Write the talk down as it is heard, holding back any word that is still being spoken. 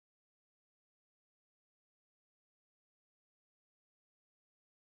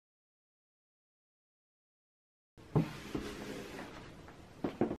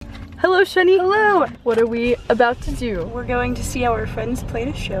Hello, Shani. Hello. What are we about to do? We're going to see our friends play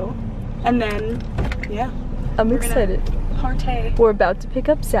a show, and then, yeah. I'm excited. Partay. We're about to pick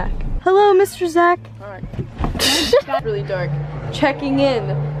up Zach. Hello, Mr. Zach. Alright. Really dark. Checking in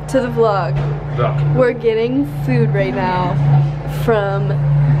to the vlog. We're getting food right now from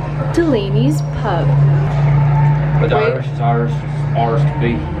Delaney's Pub. But the Irish is ours to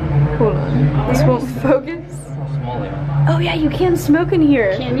be. Hold on. This won't focus. Oh yeah, you can smoke in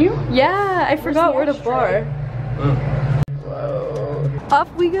here. Can you? Yeah, I forgot where to bar. Whoa.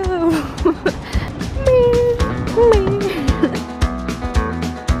 Off we go.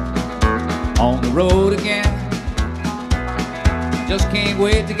 On the road again. Just can't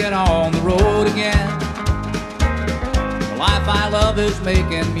wait to get on the road again. The life I love is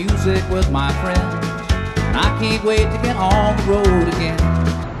making music with my friends, and I can't wait to get on the road again.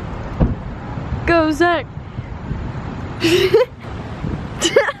 Go, Zach.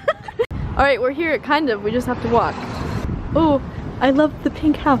 Alright, we're here, kind of. We just have to walk. Oh, I love the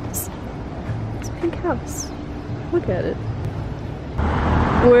pink house. It's a pink house. Look at it.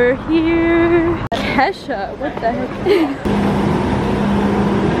 We're here. Kesha, what the heck?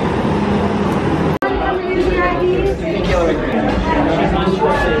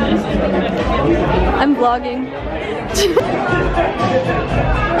 I'm vlogging.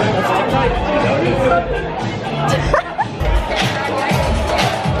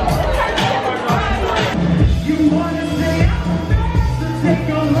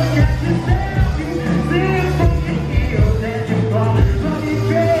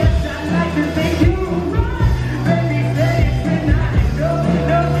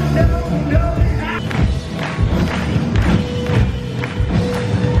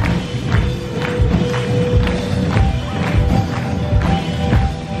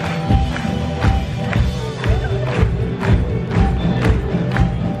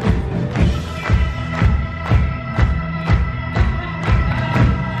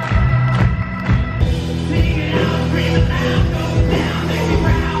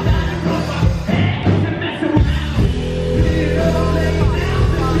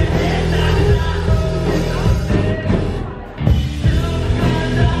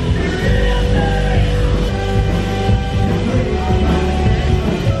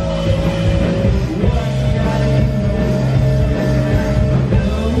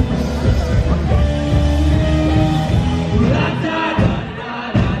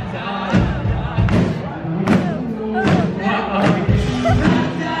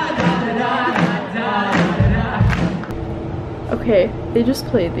 Okay, they just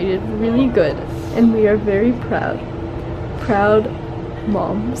played. They did really good. And we are very proud. Proud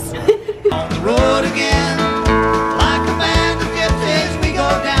moms. On the road again, like a band of gypsies, we go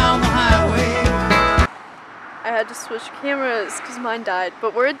down the highway. I had to switch cameras because mine died.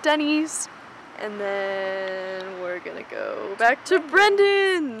 But we're at Denny's. And then we're gonna go back to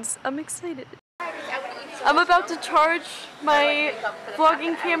Brendan's. I'm excited. I'm about to charge my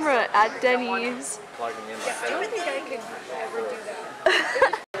vlogging camera at Denny's. I don't think I could ever do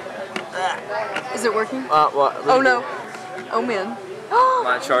that. Is it working? What? Oh no. Oh man.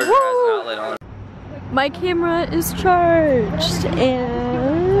 My charger has an outlet on. My camera is charged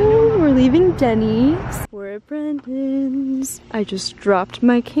and we're leaving Denny's. We're at Brendan's. I just dropped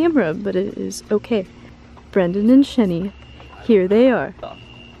my camera, but it is okay. Brendan and Shani, here they are.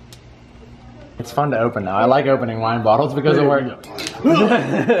 It's fun to open now. I like opening wine bottles because it works. You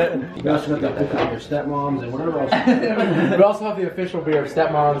also got the your stepmoms and whatever else. We also have the official beer of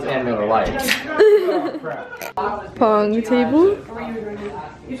stepmoms and Miller Lite. Pong table.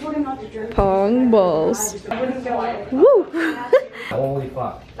 Pong balls. Woo! Holy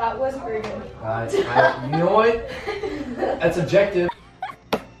fuck. That wasn't very good. You know what? That's objective.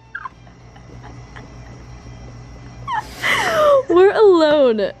 We're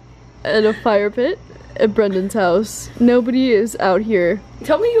alone at a fire pit at Brendan's house. Nobody is out here.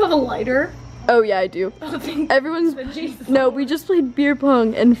 Tell me you have a lighter. Oh yeah, I do. Oh, thank Everyone's Jesus. no. We just played beer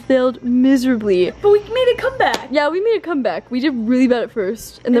pong and failed miserably. But we made a comeback. Yeah, we made a comeback. We did really bad at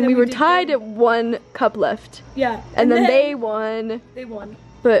first, and then we were did tied good. at 1 cup left. Yeah. And then they won. They won.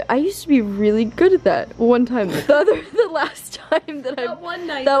 But I used to be really good at that. One time, the last time that That one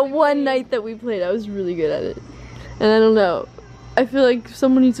night. that one night that we played, I was really good at it. And I don't know. I feel like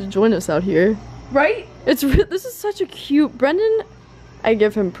someone needs to join us out here. Right? This is such a cute Brendan. I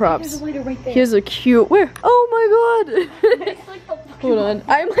give him props. There's a lighter right there. He has a cute where? Oh my god! It's like the Hold on.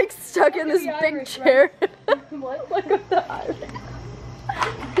 I'm like stuck in this the big Irish, chair. What? Look at the Irish.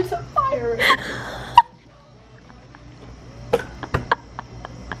 There's a fire.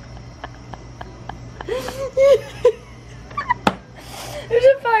 There's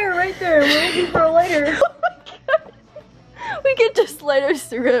a fire right for later. We could just light our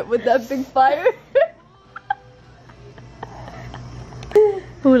cigarette with that big fire.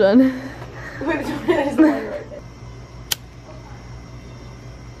 Hold on. Wait, there's the lighter right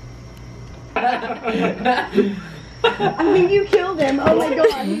there. I mean, you killed him. Oh my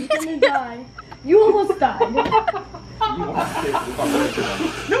god, he's gonna die. You almost died. No,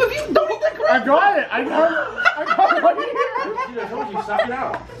 if you don't eat the crab. I got it. I got it right here. I told you, suck it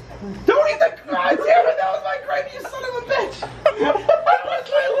out. Don't eat the crab. Damn it, that was my grape, you son of a bitch. That was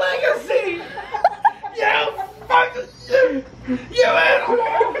my legacy. You fucking you animal.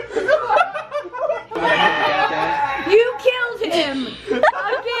 You killed him!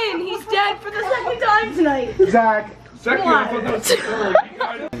 Again, he's dead for the second time tonight. Zach. Second, I thought that was the third.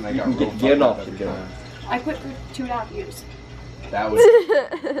 You can get off the gun. I quit for 2.5 years. That was.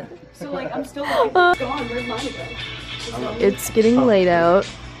 So like, I'm still like, gone, where'd mine go? It's getting late out.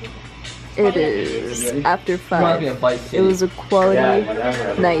 It is after 5. It was a quality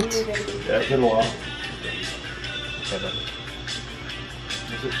night. Yeah, it's been a while.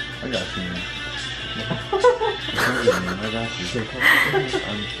 I got you, man. I got you.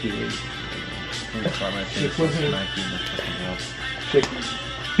 I'm kidding.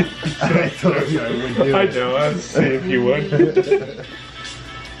 I told you I would do it. I know, I was saying if you would.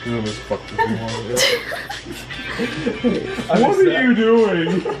 You almost fucked with me. What are you doing?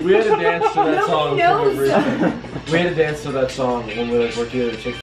 We had to dance to that song. knows. We had to dance to that song when we were working at a chick.